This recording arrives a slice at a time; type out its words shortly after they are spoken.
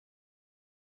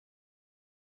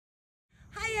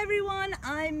Hi everyone,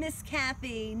 I'm Miss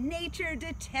Kathy, Nature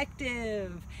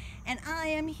Detective, and I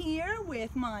am here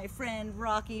with my friend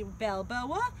Rocky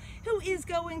Balboa, who is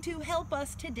going to help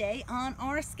us today on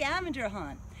our scavenger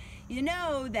hunt. You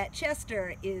know that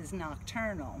Chester is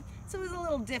nocturnal, so it was a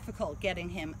little difficult getting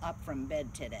him up from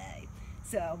bed today.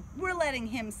 So we're letting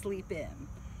him sleep in.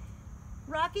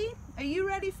 Rocky, are you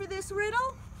ready for this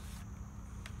riddle?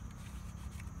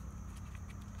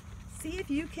 See if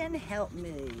you can help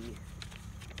me.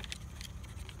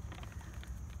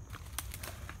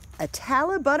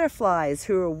 Atala butterflies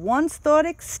who were once thought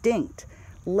extinct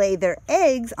lay their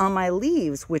eggs on my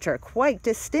leaves, which are quite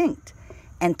distinct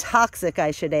and toxic, I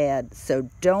should add, so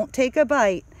don't take a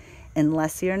bite.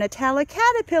 Unless you're an Atala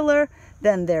caterpillar,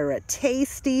 then they're a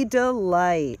tasty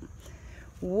delight.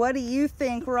 What do you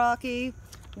think, Rocky?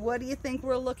 What do you think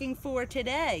we're looking for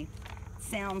today?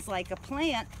 Sounds like a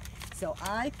plant, so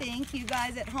I think you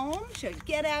guys at home should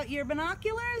get out your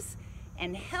binoculars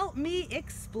and help me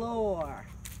explore.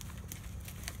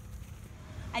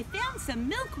 I found some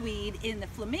milkweed in the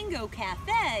Flamingo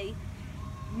Cafe.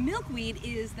 Milkweed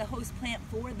is the host plant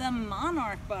for the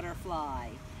monarch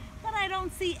butterfly. But I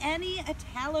don't see any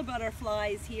Atala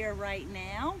butterflies here right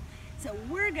now, so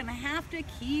we're gonna have to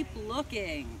keep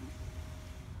looking.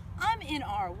 I'm in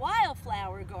our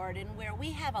wildflower garden where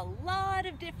we have a lot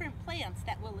of different plants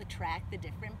that will attract the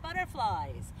different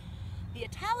butterflies. The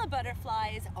Atala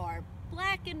butterflies are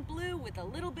black and blue with a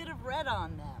little bit of red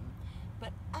on them.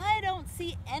 But I don't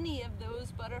see any of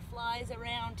those butterflies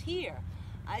around here.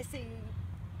 I see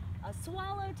a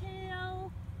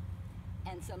swallowtail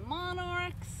and some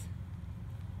monarchs.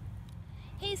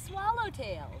 Hey,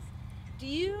 swallowtails, do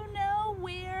you know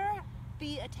where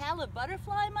the Atala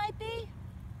butterfly might be?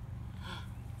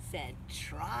 Said,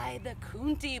 try the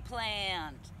Kunti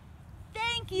plant.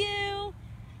 Thank you.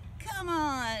 Come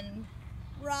on,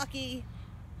 Rocky,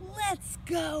 let's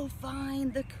go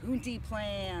find the Kunti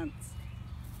plants.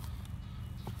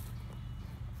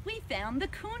 We found the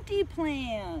Kunti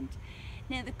plant.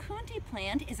 Now the Kunti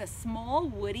plant is a small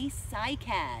woody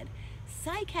cycad.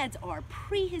 Cycads are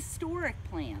prehistoric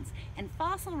plants, and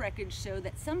fossil records show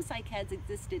that some cycads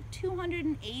existed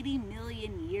 280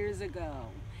 million years ago.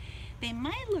 They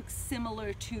might look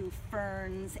similar to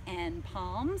ferns and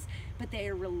palms, but they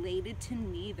are related to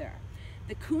neither.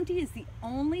 The Kunti is the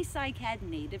only cycad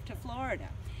native to Florida.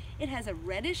 It has a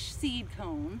reddish seed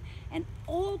cone, and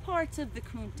all parts of the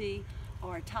Kunti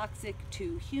are toxic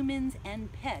to humans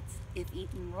and pets if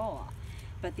eaten raw.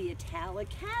 But the Atala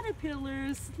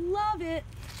caterpillars love it.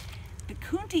 The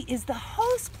Kunti is the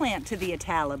host plant to the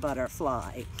Atala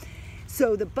butterfly.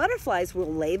 So the butterflies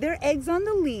will lay their eggs on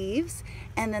the leaves,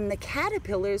 and then the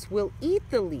caterpillars will eat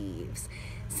the leaves.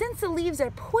 Since the leaves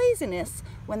are poisonous,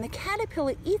 when the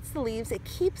caterpillar eats the leaves, it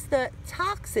keeps the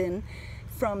toxin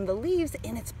from the leaves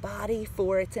in its body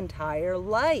for its entire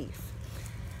life.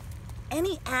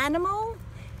 Any animal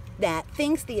that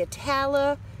thinks the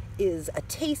Atala is a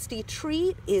tasty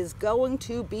treat is going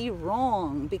to be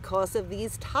wrong because of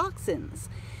these toxins.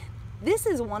 This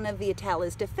is one of the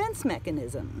Atala's defense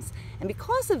mechanisms, and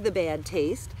because of the bad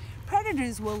taste,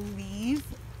 predators will leave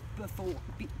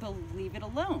it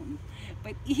alone.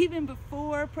 But even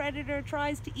before a predator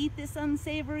tries to eat this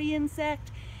unsavory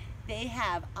insect, they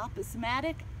have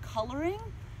aposematic coloring,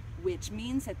 which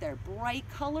means that their bright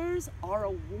colors are a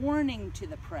warning to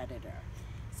the predator.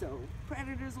 So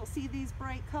predators will see these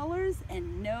bright colors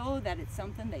and know that it's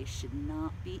something they should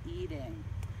not be eating.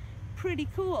 Pretty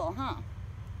cool, huh?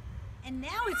 And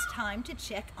now it's time to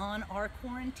check on our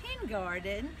quarantine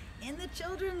garden in the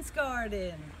children's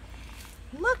garden.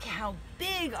 Look how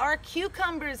big our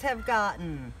cucumbers have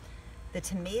gotten. The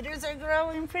tomatoes are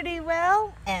growing pretty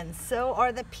well, and so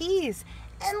are the peas.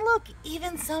 And look,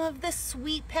 even some of the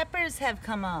sweet peppers have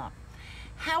come up.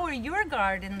 How are your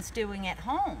gardens doing at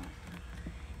home?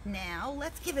 Now,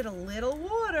 let's give it a little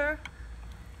water.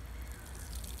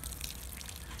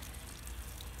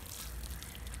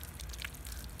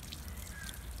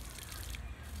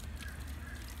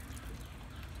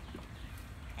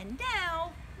 And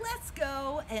now, let's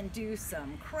go and do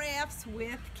some crafts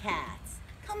with cats.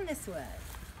 Come this way.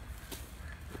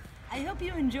 I hope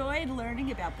you enjoyed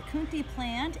learning about the Kunti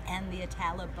plant and the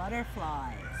Atala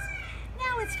butterflies.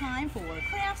 Now it's time for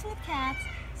Crafts with Cats,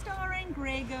 starring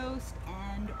Grey Ghost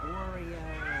and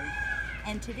Oreo.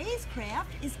 And today's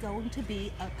craft is going to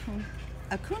be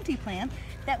a Kunti plant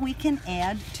that we can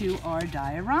add to our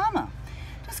diorama.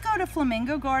 Just go to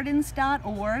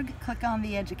flamingogardens.org, click on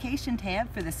the Education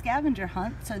tab for the scavenger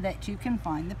hunt so that you can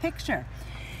find the picture.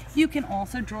 You can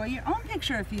also draw your own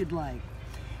picture if you'd like.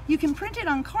 You can print it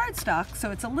on cardstock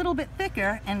so it's a little bit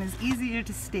thicker and is easier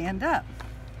to stand up.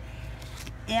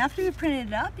 After you print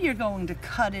it up, you're going to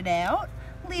cut it out.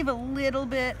 Leave a little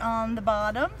bit on the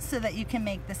bottom so that you can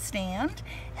make the stand,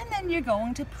 and then you're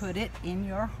going to put it in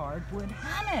your hardwood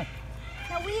hammock.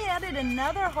 Now we added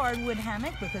another hardwood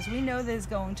hammock because we know there's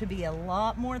going to be a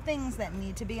lot more things that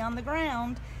need to be on the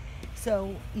ground.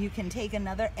 So you can take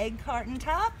another egg carton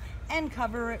top and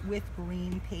cover it with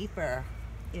green paper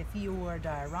if your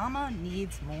diorama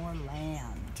needs more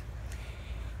land.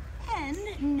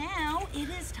 And now it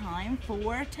is time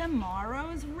for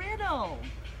tomorrow's riddle.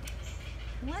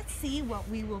 Let's see what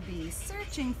we will be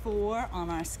searching for on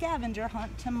our scavenger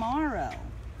hunt tomorrow.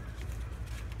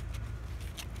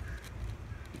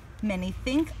 Many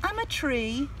think I'm a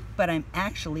tree, but I'm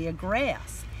actually a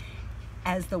grass.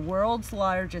 As the world's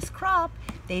largest crop,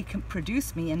 they can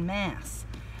produce me in mass.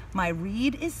 My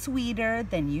reed is sweeter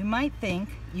than you might think.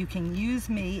 You can use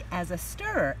me as a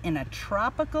stirrer in a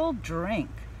tropical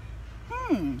drink.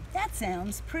 That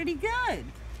sounds pretty good.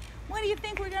 What do you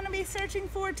think we're going to be searching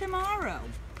for tomorrow?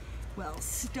 Well,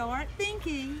 start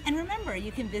thinking. And remember,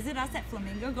 you can visit us at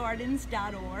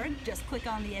flamingogardens.org. Just click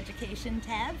on the Education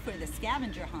tab for the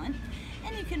scavenger hunt.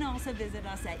 And you can also visit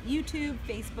us at YouTube,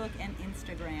 Facebook, and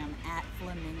Instagram at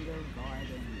Flamingo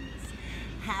Gardens.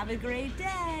 Have a great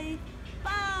day.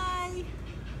 Bye.